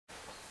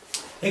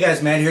Hey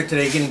guys, Matt here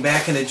today, getting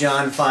back into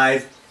John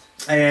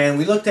 5. And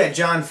we looked at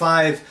John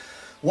 5,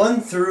 1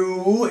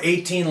 through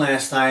 18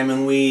 last time,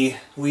 and we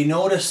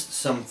noticed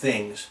some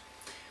things.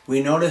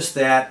 We noticed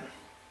that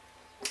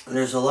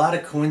there's a lot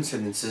of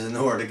coincidences in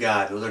the Word of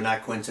God. Well, they're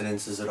not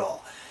coincidences at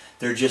all.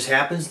 There just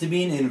happens to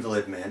be an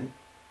invalid man.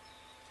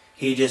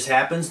 He just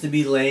happens to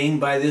be laying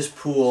by this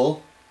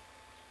pool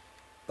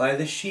by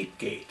the sheep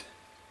gate.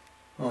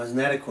 Oh, isn't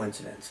that a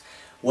coincidence?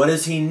 What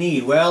does he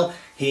need? Well,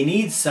 he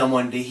needs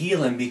someone to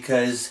heal him,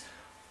 because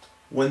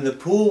when the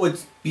pool would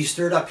be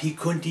stirred up, he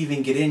couldn't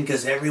even get in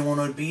because everyone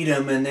would beat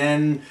him, and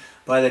then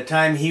by the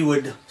time he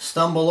would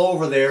stumble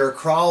over there or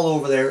crawl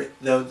over there,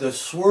 the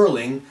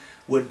swirling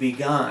would be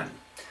gone.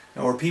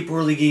 Now, were people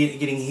really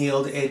getting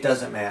healed? It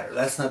doesn't matter.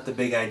 That's not the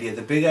big idea.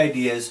 The big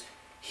idea is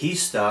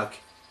he's stuck,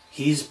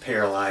 he's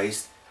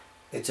paralyzed.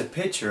 It's a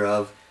picture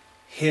of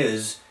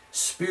his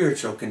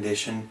spiritual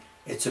condition.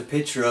 It's a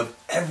picture of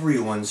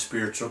everyone's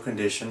spiritual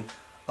condition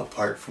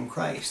apart from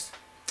Christ.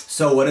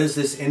 So what is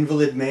this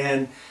invalid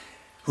man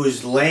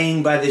who's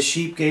laying by the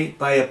sheep gate,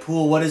 by a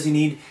pool? What does he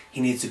need? He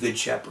needs a good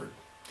shepherd.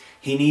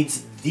 He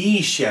needs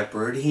the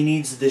shepherd. He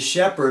needs the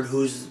shepherd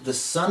who's the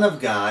Son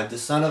of God, the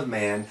Son of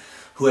Man,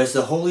 who has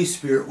the Holy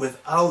Spirit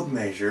without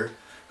measure,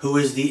 who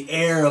is the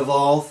heir of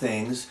all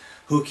things,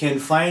 who can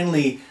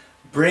finally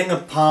bring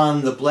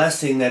upon the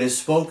blessing that is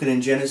spoken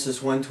in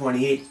Genesis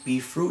 1:28, be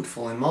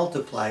fruitful and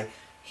multiply.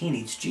 He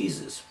needs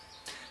Jesus.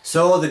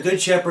 So the Good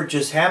Shepherd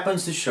just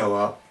happens to show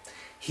up.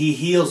 He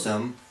heals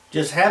him.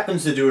 Just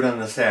happens to do it on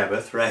the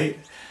Sabbath, right?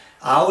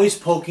 Always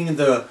poking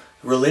the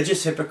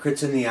religious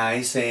hypocrites in the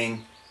eye,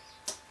 saying,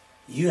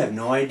 you have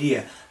no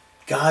idea.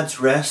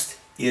 God's rest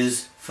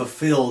is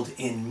fulfilled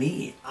in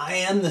me. I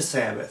am the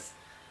Sabbath.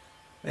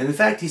 And in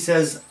fact, he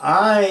says,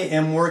 I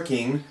am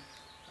working,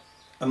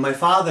 my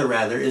Father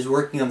rather, is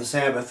working on the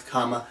Sabbath,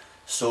 comma,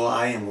 so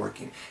I am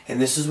working.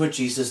 And this is what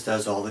Jesus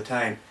does all the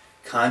time.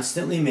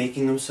 Constantly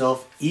making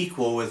himself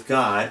equal with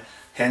God,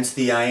 hence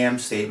the I am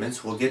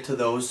statements. We'll get to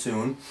those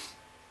soon.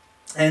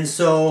 And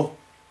so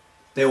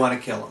they want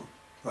to kill him,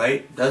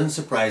 right? Doesn't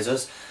surprise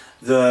us.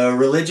 The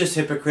religious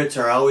hypocrites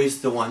are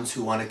always the ones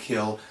who want to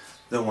kill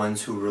the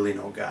ones who really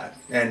know God.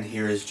 And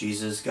here is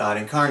Jesus, God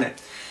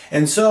incarnate.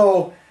 And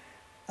so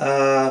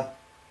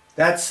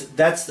that's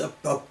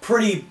a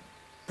pretty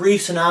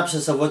brief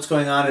synopsis of what's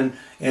going on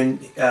in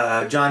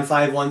John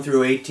 5, 1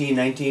 through 18,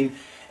 19.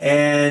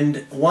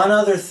 And one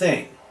other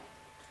thing,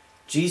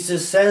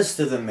 Jesus says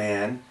to the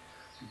man,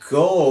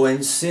 go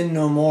and sin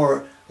no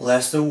more,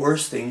 lest the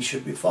worst thing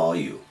should befall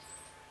you.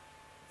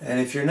 And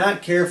if you're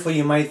not careful,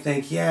 you might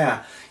think,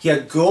 yeah,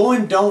 go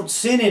and don't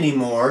sin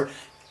anymore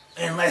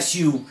unless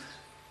you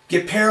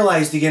get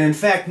paralyzed again. In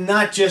fact,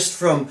 not just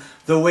from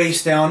the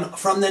waist down,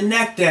 from the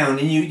neck down,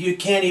 and you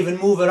can't even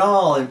move at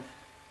all. And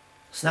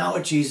it's not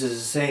what Jesus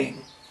is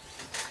saying.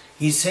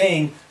 He's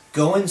saying,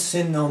 go and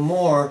sin no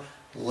more,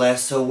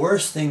 lest a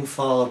worse thing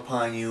fall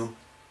upon you,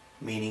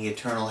 meaning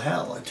eternal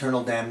hell,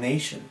 eternal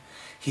damnation.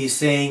 He's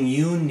saying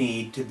you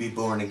need to be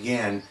born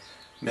again,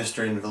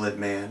 Mr. Invalid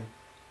Man,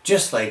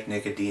 just like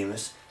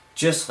Nicodemus,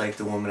 just like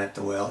the woman at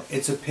the well.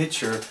 It's a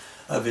picture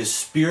of his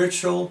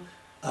spiritual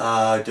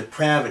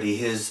depravity,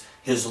 his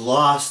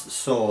lost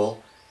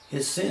soul,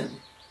 his sin.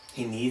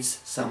 He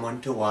needs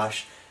someone to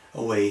wash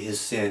away his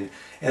sin.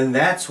 And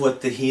that's what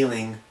the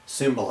healing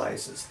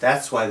symbolizes.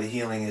 That's why the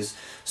healing is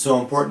so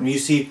important. You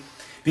see,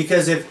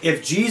 because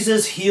if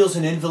Jesus heals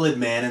an invalid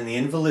man, and the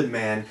invalid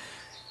man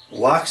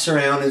walks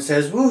around and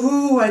says,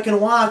 woohoo, I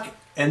can walk,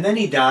 and then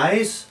he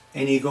dies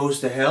and he goes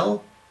to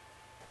hell,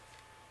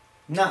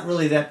 not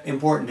really that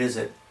important, is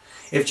it?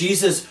 If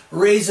Jesus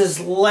raises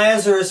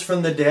Lazarus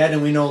from the dead,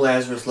 and we know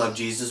Lazarus loved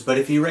Jesus, but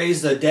if he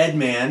raised a dead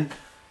man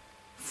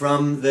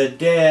from the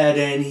dead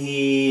and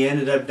he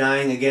ended up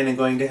dying again and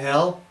going to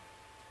hell,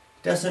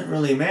 doesn't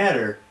really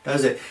matter,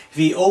 does it? If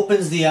he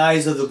opens the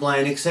eyes of the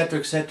blind, etc.,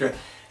 etc.,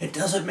 it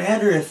doesn't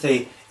matter if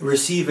they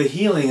receive a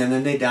healing and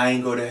then they die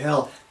and go to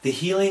hell. The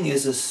healing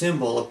is a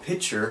symbol, a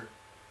picture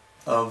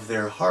of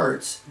their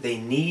hearts. They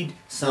need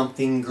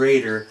something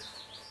greater.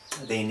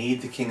 They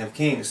need the King of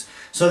Kings.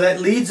 So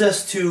that leads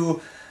us to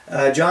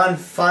John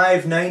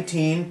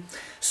 5:19.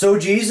 So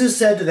Jesus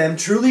said to them,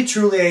 truly,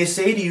 truly, I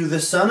say to you, the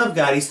Son of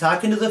God, he's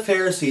talking to the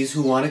Pharisees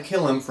who want to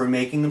kill him for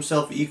making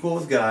himself equal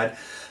with God.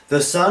 The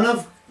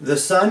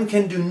Son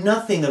can do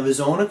nothing of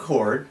his own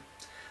accord,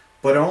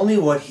 but only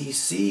what he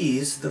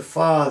sees the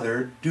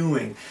Father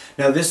doing.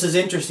 Now this is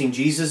interesting.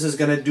 Jesus is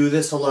going to do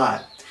this a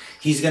lot.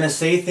 He's going to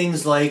say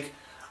things like,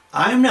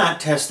 I'm not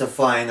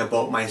testifying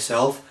about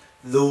myself.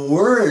 The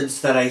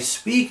words that I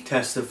speak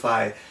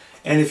testify.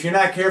 And if you're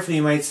not careful,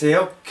 you might say,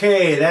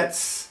 okay,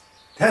 that's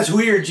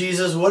weird,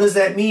 Jesus. What does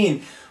that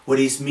mean? What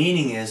he's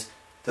meaning is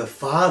the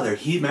Father.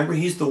 Remember,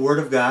 he's the Word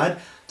of God.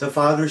 The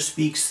Father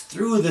speaks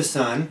through the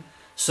Son.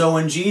 So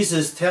when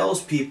Jesus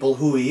tells people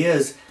who he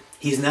is,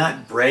 he's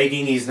not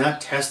bragging, he's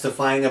not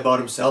testifying about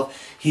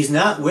himself, he's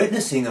not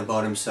witnessing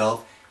about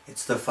himself.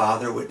 It's the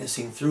Father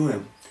witnessing through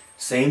him.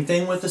 Same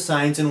thing with the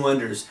signs and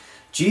wonders.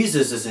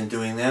 Jesus isn't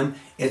doing them.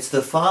 It's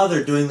the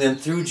Father doing them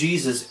through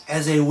Jesus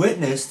as a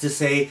witness to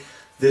say,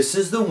 this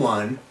is the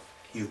one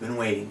you've been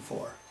waiting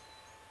for.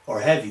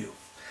 Or have you?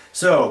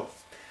 So,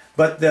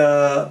 but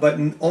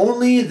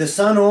only the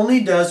Son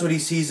only does what he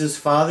sees his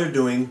Father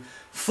doing.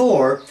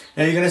 For,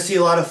 now you're going to see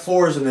a lot of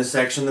fors in this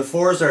section. The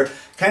fors are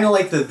kind of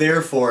like the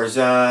therefores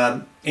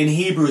in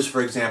Hebrews,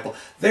 for example.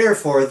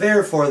 Therefore,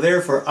 therefore,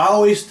 therefore,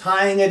 always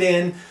tying it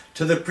in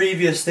to the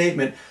previous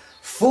statement.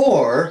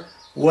 For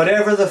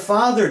whatever the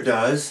Father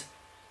does,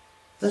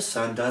 the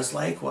Son does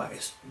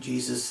likewise.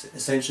 Jesus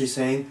essentially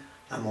saying,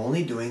 I'm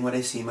only doing what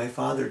I see my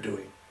Father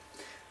doing.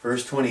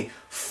 Verse 20,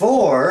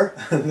 for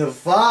the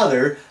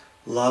Father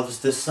loves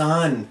the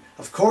Son.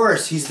 Of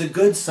course, he's the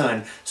good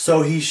Son.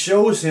 So he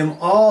shows him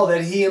all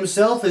that he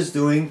himself is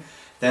doing.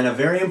 Then a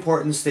very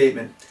important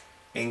statement.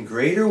 And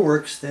greater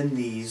works than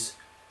these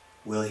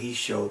will he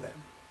show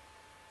them.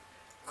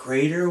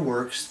 Greater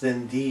works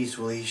than these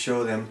will he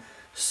show them,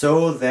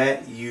 so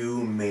that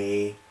you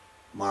may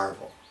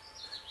marvel.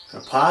 I'm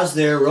going to pause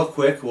there real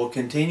quick. We'll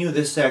continue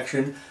this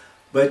section.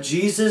 But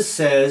Jesus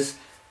says,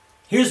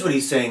 here's what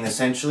he's saying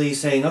essentially. He's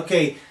saying,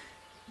 okay,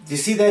 do you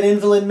see that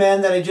invalid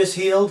man that I just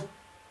healed?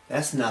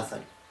 That's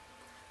nothing.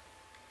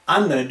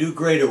 I'm going to do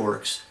greater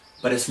works.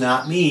 But it's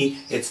not me.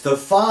 It's the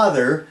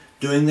Father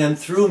doing them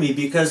through me,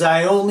 because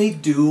I only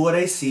do what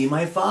I see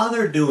my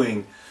Father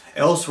doing.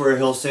 Elsewhere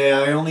he'll say,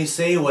 I only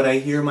say what I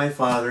hear my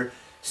Father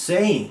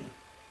saying.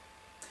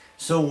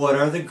 So what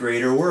are the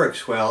greater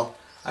works? Well,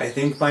 I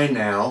think by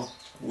now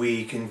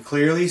we can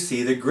clearly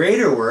see the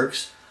greater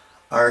works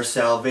are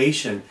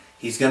salvation.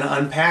 He's going to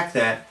unpack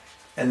that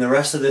in the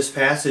rest of this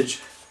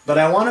passage. But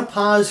I want to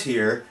pause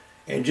here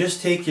and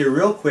just take you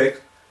real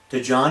quick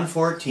to John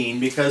 14,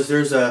 because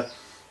there's a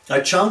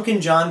chunk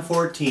in John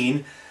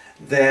 14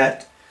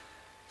 that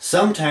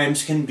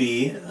sometimes can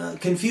be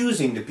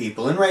confusing to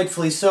people, and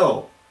rightfully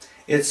so.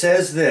 It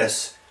says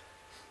this.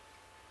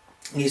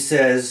 He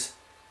says,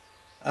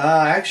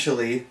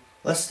 actually,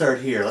 let's start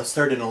here. Let's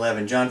start in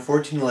 11. John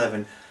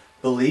 14:11.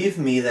 Believe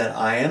me that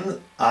I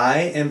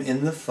am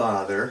in the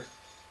Father,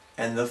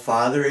 and the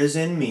Father is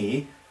in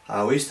me.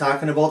 Always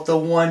talking about the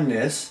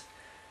oneness.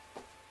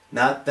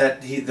 Not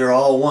that they're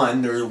all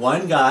one. There's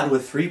one God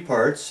with three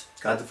parts.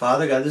 God the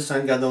Father, God the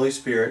Son, God the Holy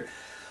Spirit.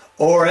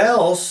 Or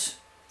else,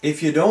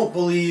 if you don't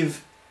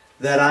believe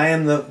that I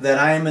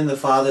am in the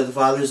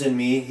Father is in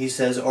me, he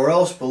says, or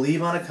else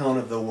believe on account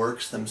of the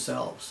works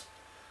themselves.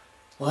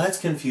 Well, that's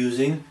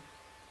confusing.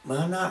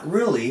 Well, not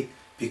really,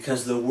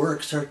 because the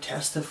works are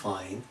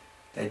testifying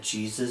that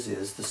Jesus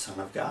is the Son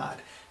of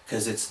God.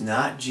 Because it's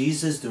not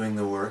Jesus doing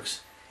the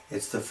works,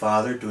 it's the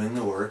Father doing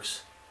the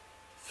works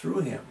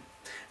through him.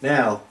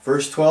 Now,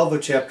 verse 12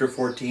 of chapter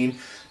 14,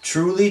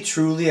 truly,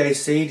 truly, I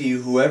say to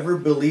you, whoever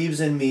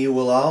believes in me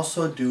will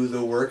also do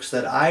the works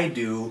that I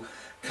do,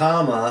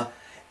 comma,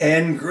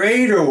 and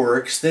greater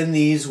works than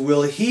these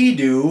will he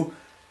do,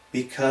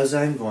 because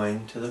I'm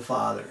going to the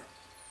Father.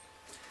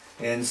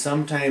 And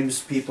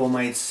sometimes people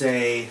might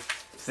say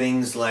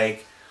things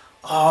like,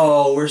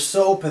 oh, we're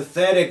so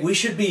pathetic. We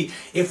should be,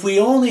 if we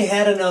only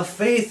had enough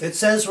faith, it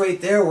says right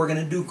there, we're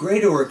going to do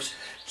greater works.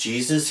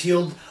 Jesus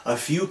healed a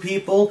few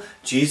people.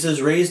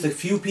 Jesus raised a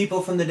few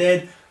people from the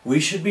dead.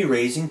 We should be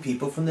raising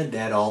people from the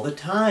dead all the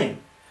time.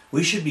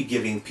 We should be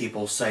giving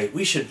people sight.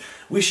 We should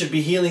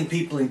be healing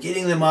people and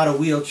getting them out of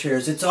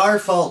wheelchairs. It's our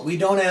fault. We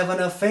don't have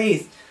enough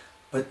faith.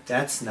 But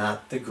that's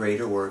not the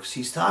greater works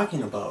he's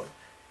talking about.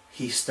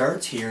 He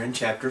starts here in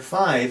chapter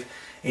 5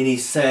 and he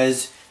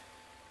says,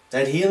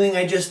 that healing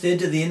I just did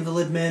to the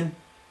invalid men,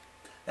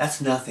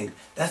 that's nothing.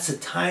 That's a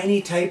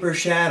tiny type or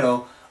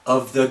shadow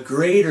of the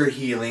greater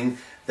healing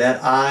that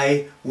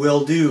I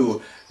will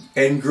do.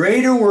 And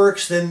greater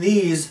works than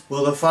these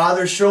will the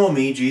Father show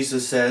me,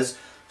 Jesus says,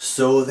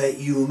 so that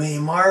you may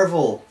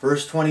marvel.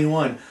 Verse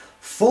 21.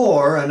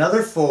 For,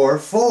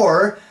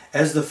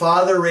 as the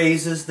Father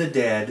raises the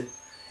dead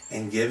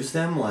and gives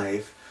them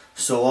life,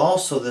 so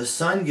also the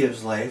Son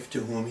gives life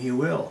to whom he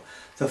will.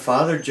 The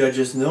Father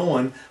judges no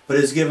one, but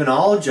has given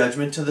all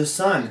judgment to the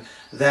Son,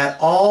 that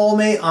all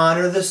may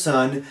honor the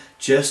Son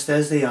just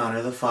as they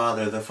honor the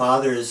Father. The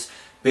Father is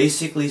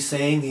basically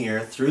saying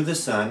here, through the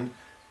Son,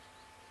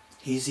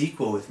 he's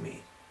equal with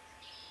me.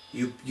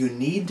 You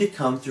need to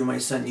come through my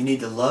Son. You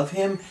need to love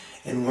him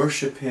and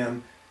worship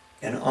him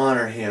and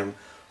honor him.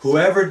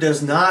 Whoever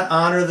does not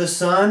honor the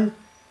Son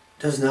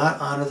does not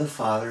honor the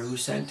Father who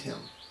sent him.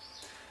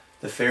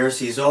 The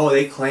Pharisees,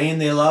 they claim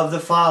they love the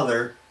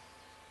Father,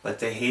 but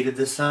they hated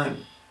the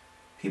Son.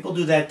 People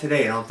do that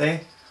today, don't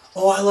they?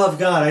 Oh, I love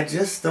God, I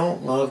just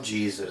don't love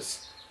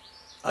Jesus.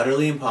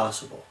 Utterly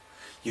impossible.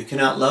 You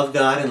cannot love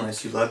God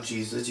unless you love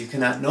Jesus. You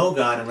cannot know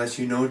God unless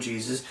you know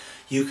Jesus.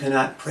 You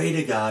cannot pray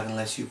to God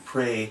unless you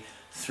pray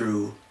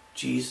through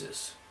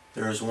Jesus.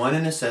 There is one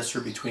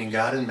intercessor between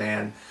God and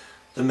man,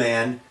 the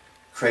man,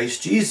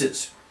 Christ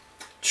Jesus.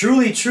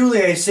 Truly,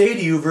 truly, I say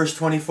to you, verse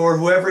 24,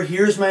 whoever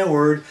hears my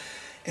word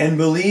and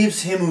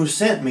believes him who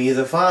sent me,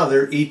 the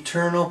Father,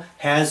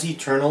 has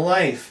eternal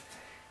life.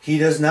 He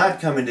does not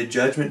come into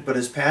judgment, but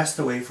has passed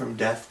away from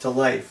death to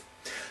life.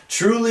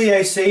 Truly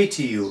I say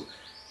to you,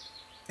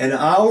 an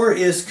hour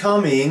is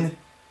coming,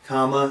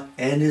 comma,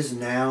 and is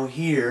now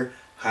here.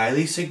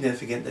 Highly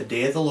significant. The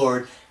day of the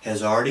Lord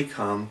has already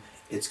come.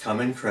 It's come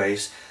in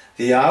Christ.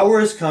 The hour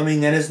is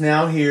coming and is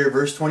now here,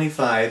 verse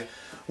 25,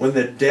 when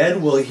the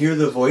dead will hear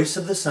the voice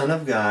of the Son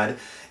of God,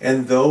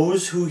 and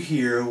those who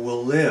hear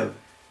will live.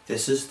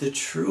 This is the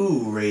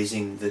true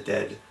raising the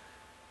dead,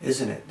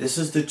 isn't it? This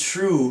is the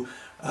true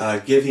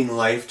giving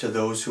life to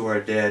those who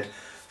are dead.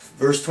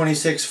 Verse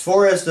 26,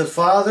 for as the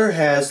Father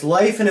has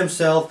life in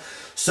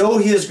himself, so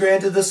he has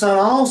granted the Son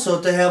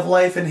also to have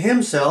life in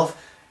himself.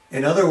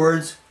 In other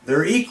words,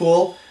 they're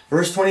equal.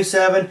 Verse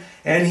 27,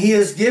 and he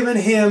has given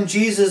him,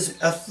 Jesus,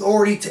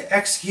 authority to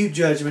execute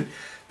judgment,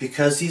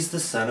 because he's the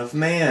Son of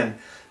Man.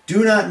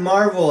 Do not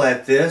marvel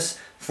at this,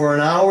 for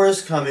an hour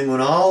is coming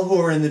when all who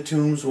are in the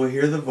tombs will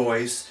hear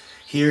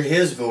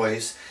his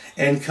voice,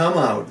 and come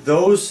out.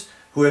 Those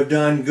who have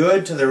done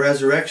good to the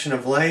resurrection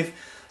of life,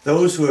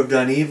 those who have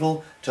done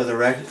evil to the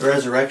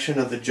resurrection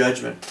of the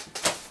judgment.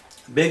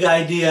 Big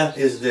idea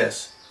is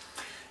this.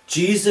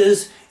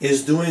 Jesus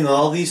is doing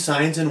all these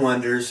signs and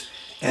wonders,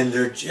 and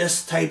they're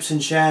just types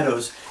and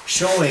shadows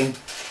showing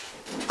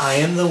I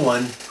am the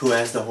one who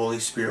has the Holy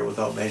Spirit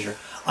without measure.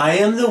 I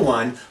am the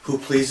one who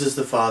pleases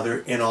the Father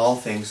in all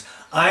things.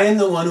 I am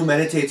the one who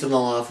meditates on the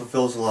law,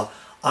 fulfills the law.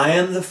 I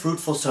am the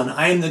fruitful son.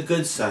 I am the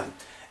good son.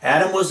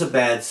 Adam was a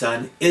bad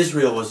son.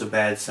 Israel was a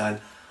bad son.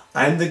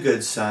 I'm the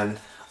good son.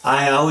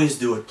 I always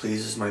do what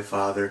pleases my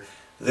Father.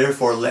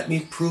 Therefore, let me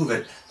prove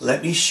it.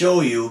 Let me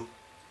show you.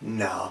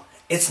 No,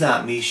 it's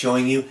not me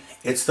showing you.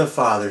 It's the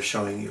Father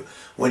showing you.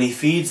 When he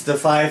feeds the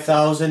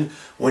 5,000,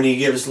 when he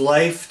gives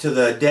life to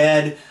the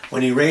dead,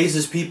 when he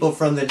raises people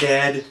from the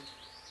dead,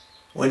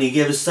 when he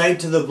gives sight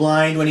to the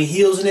blind, when he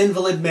heals an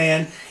invalid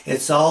man,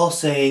 it's all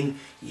saying,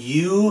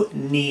 you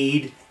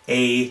need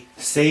a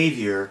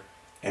Savior,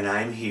 and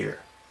I'm here.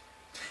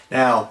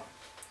 Now,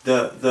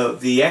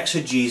 the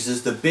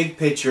exegesis, the big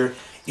picture,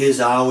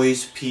 is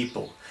always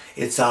people.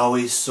 It's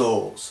always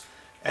souls.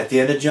 At the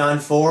end of John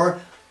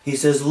 4, he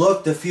says,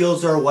 look, the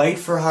fields are white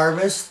for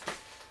harvest.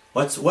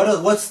 What's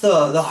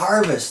the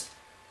harvest?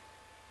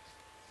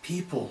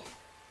 People.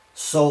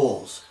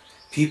 Souls.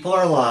 People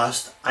are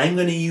lost. I'm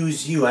going to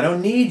use you. I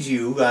don't need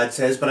you, God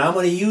says, but I'm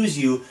going to use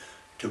you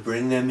to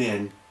bring them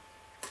in.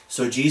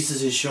 So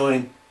Jesus is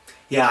showing,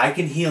 yeah, I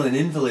can heal an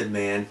invalid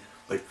man,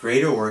 but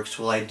greater works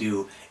will I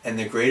do. And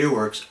the greater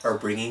works are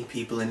bringing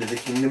people into the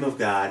kingdom of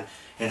God.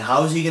 And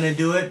how is he going to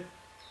do it?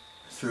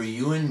 Through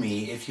you and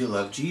me, if you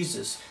love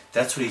Jesus.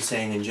 That's what he's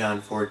saying in John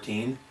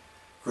 14.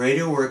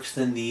 Greater works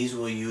than these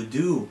will you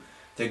do.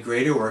 The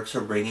greater works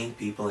are bringing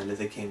people into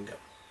the kingdom.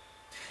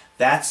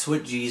 That's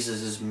what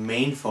Jesus'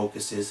 main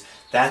focus is.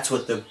 That's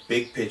what the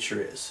big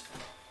picture is.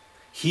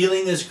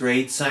 Healing is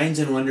great. Signs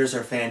and wonders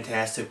are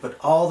fantastic. But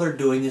all they're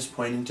doing is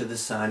pointing to the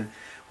Son.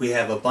 We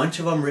have a bunch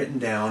of them written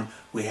down.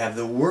 We have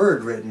the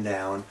Word written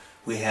down.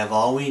 We have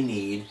all we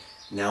need.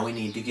 Now we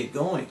need to get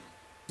going.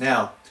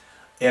 Now,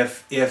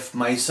 if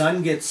my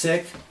son gets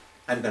sick,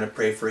 I'm going to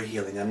pray for a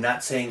healing. I'm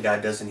not saying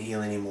God doesn't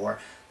heal anymore.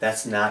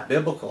 That's not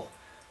biblical.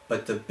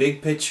 But the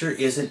big picture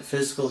isn't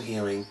physical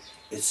healing.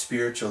 It's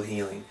spiritual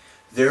healing.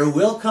 There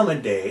will come a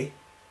day,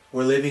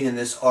 we're living in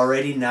this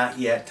already not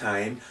yet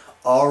time,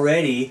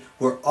 already,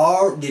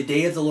 the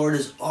day of the Lord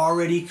has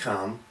already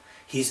come.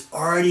 He's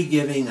already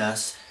giving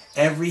us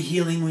every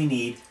healing we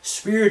need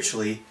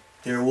spiritually.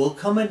 There will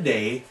come a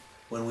day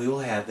when we will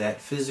have that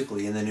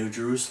physically in the New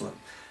Jerusalem.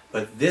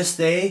 But this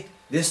day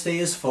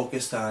is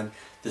focused on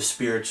the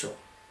spiritual.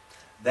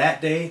 That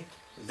day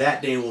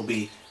will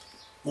be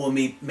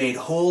made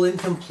whole and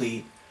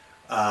complete,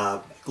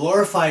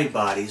 glorified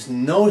bodies,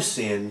 no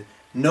sin,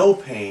 no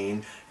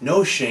pain,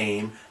 no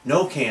shame,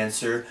 no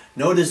cancer,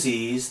 no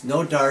disease,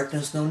 no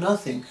darkness, no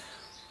nothing.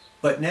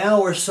 But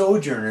now we're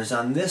sojourners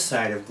on this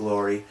side of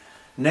glory.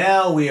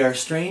 Now we are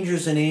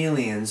strangers and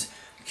aliens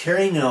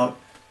carrying out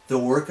the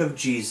work of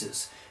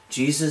Jesus.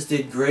 Jesus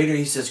did greater,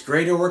 he says,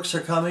 greater works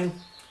are coming,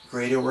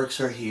 greater works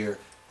are here.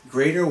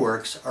 Greater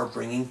works are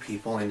bringing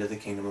people into the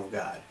kingdom of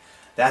God.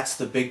 That's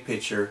the big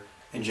picture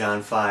in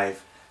John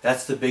 5.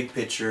 That's the big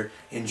picture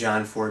in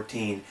John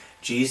 14.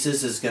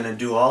 Jesus is going to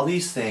do all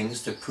these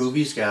things to prove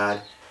he's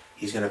God.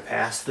 He's going to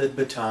pass the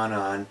baton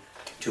on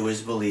to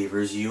his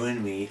believers, you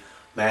and me.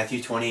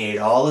 Matthew 28,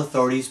 all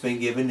authority has been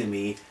given to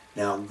me.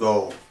 Now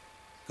go.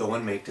 Go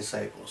and make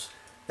disciples.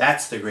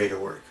 That's the greater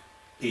work.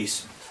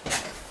 Peace.